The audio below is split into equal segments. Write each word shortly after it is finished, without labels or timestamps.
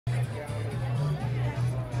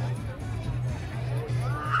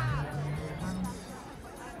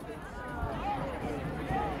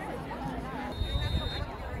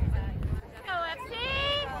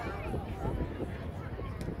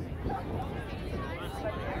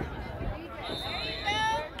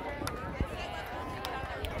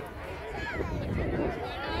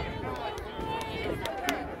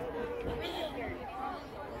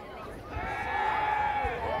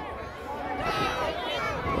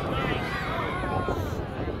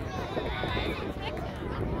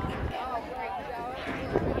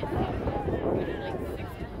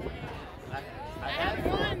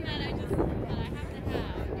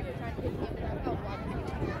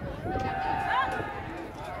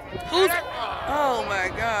Who's? Oh my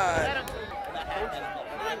God.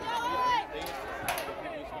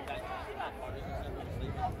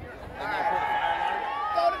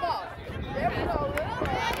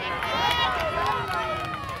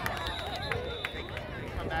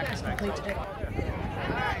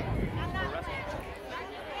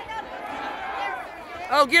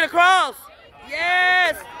 Oh, get across.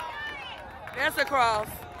 Yes. That's a cross.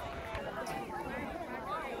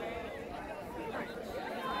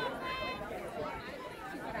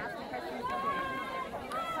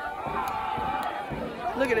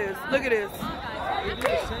 Look at this. Look at this.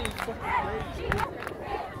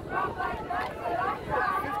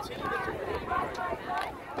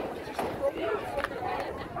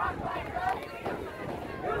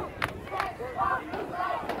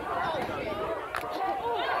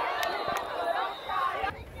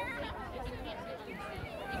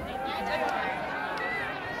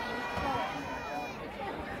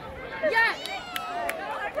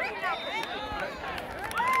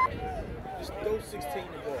 Just throw 16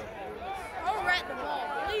 the ball. Don't rat the ball.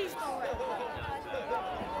 Please don't rat the ball.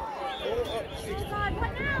 Go up 16.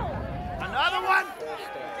 What now? Another one?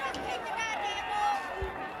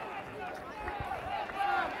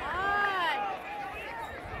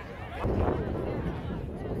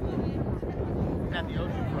 At the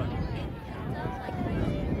ocean front.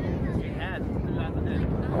 It has throughout the net.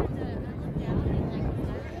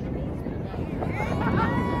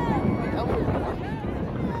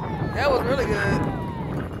 That was really good.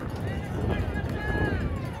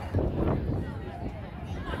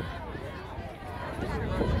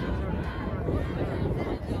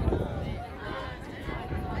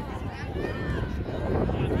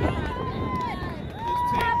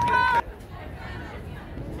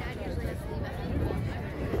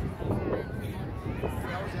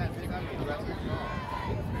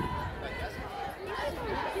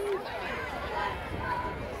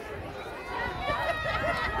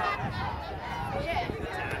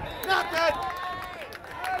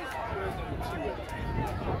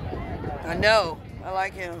 I know. I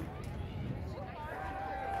like him.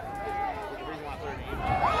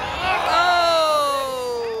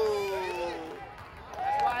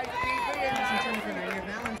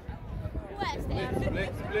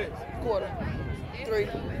 Blitz. Quarter. 3.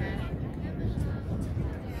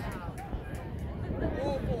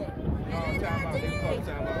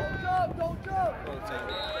 Don't jump.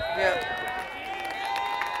 Yeah.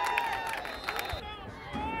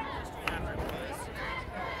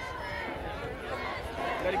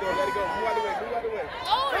 Let it go. Move out the way.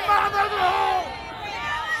 Oh, Come on, there's a hole!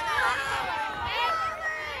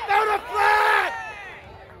 Throw the flag!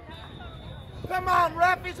 Come on,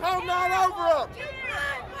 ref, he's holding all over him.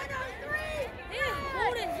 He just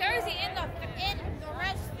pulled his jersey in the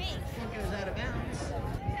ref's face. It goes out of bounds.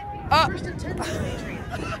 First and 10 for the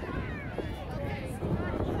Patriots.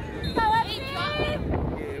 He dropped him.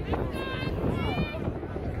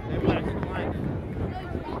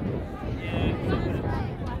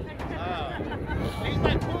 He's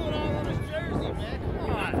like pulling all on his jersey, man.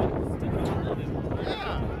 Come on.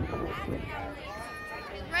 Yeah.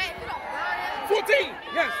 14.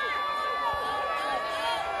 Yes.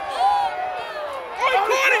 Oh, he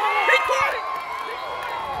caught it.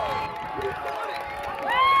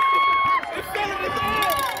 It's still in his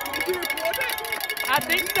arm. Did you record that? I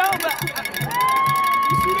think so, but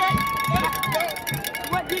You see that?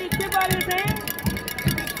 what did he tip out his hand?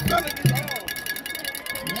 It's still in his arm.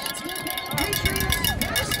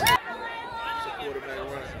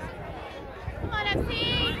 Come on, FC.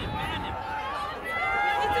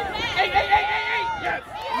 Hey. Yes.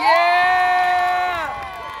 Yeah!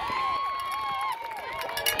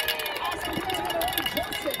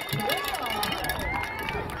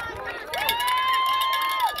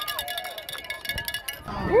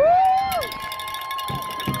 Woo!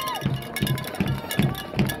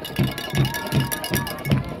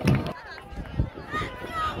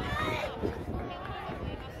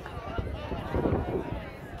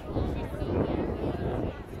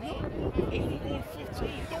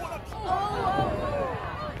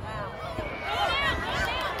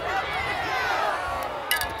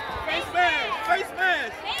 Face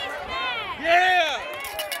mask. Yeah.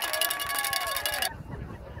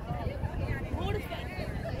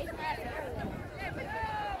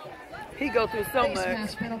 He go through so Face much.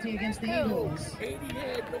 mask penalty against the Eagles. 80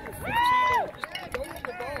 had number 15. Just throw him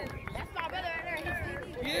the ball. That's my brother right there.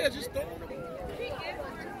 Yeah, just throw him the ball.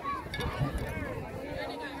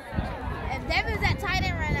 If Devin's at tight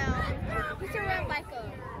end right now, he should run like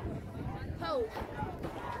a post.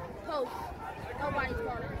 Nobody's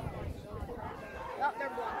guarding. Oh, they're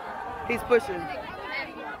blocking. He's pushing.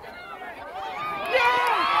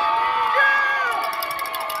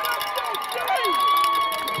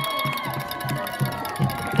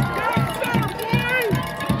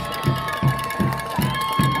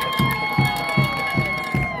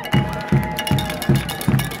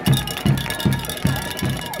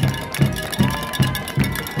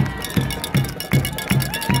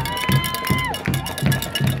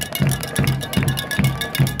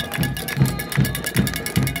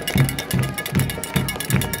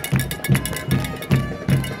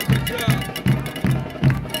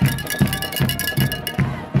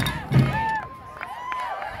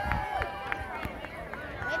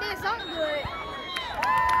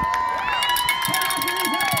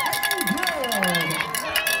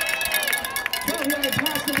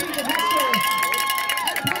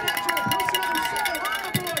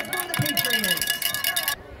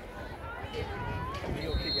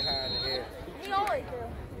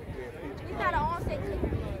 gonna say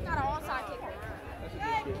kicker. He's not an onside kicker. Good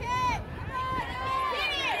kick.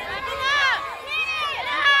 Get it. Wrap him up. Get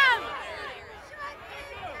him.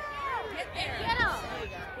 Get him.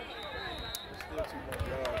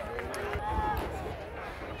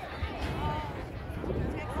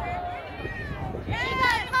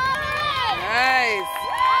 Nice.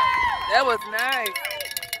 That was nice.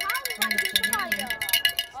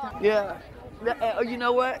 Yeah. Oh, you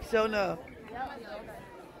know what? So no.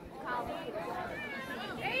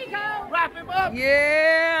 There you go. Wrap him up.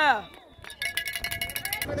 Yeah.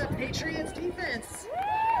 For the Patriots defense.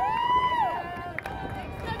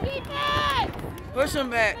 Good defense. Push him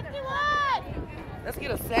back. 51. Let's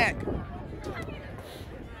get a sack.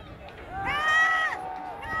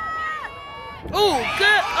 Ooh,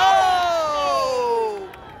 good. Oh.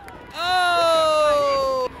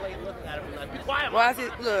 Oh. Look at him. Be quiet. Why is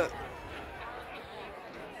it? Look.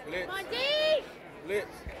 Blitz. Come on, D.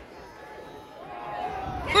 Blitz.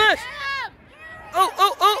 Push. Oh,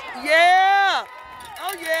 oh, oh. Yeah.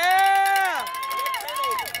 Oh, yeah.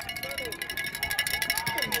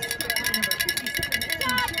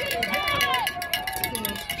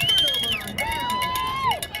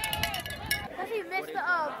 Because he missed the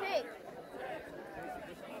pick.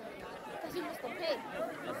 Because he missed the pick.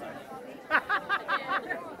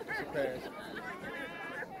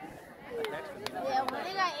 Yeah, when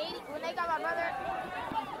they got 80, when they got my brother.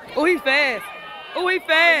 Oh, he fast. Oh, he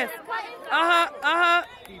fast. Uh-huh, uh-huh.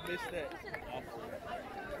 He missed that.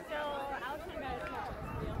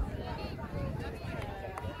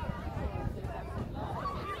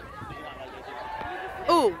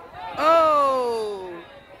 Ooh. Oh.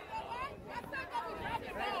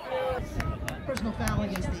 Personal foul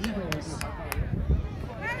against the Eagles.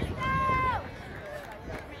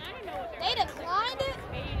 They declined it?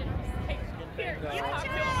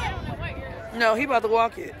 No, he about to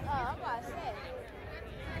walk it. Oh, I'm about to say.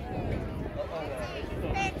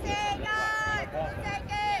 Fix it, guys!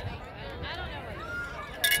 Take it!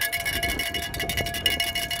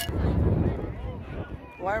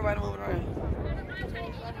 Why everybody moving around?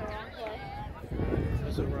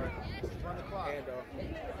 It's a run. Run the clock. Handoff.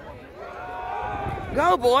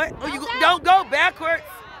 Go, boy. Oh, you don't go backwards.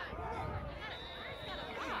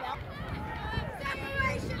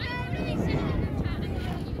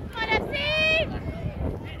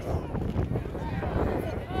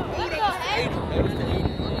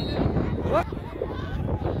 What?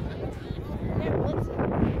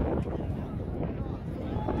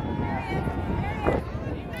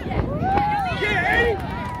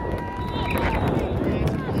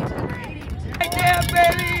 Right there,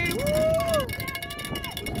 baby.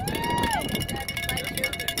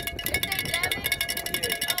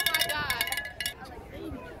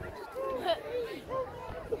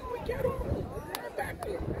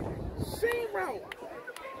 Same route.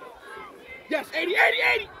 Yes, 80, 80,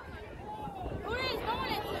 80. Who is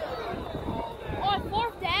going into? On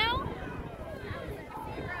fourth down?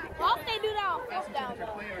 Why would they do that on fourth down,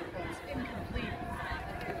 though? Incomplete.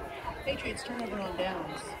 Patriots turnover on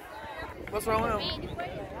downs. What's wrong with him? I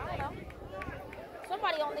don't know.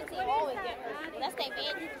 Somebody on this team always get hurt. That's their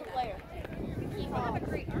main defensive player. Keep on. I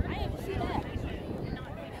didn't even see that.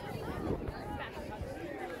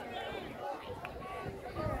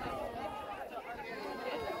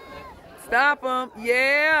 Stop him.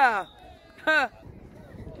 Yeah. Huh.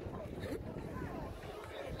 He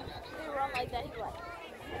run like that, he's like.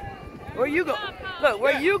 Where you go? Look,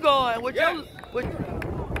 where you going? With your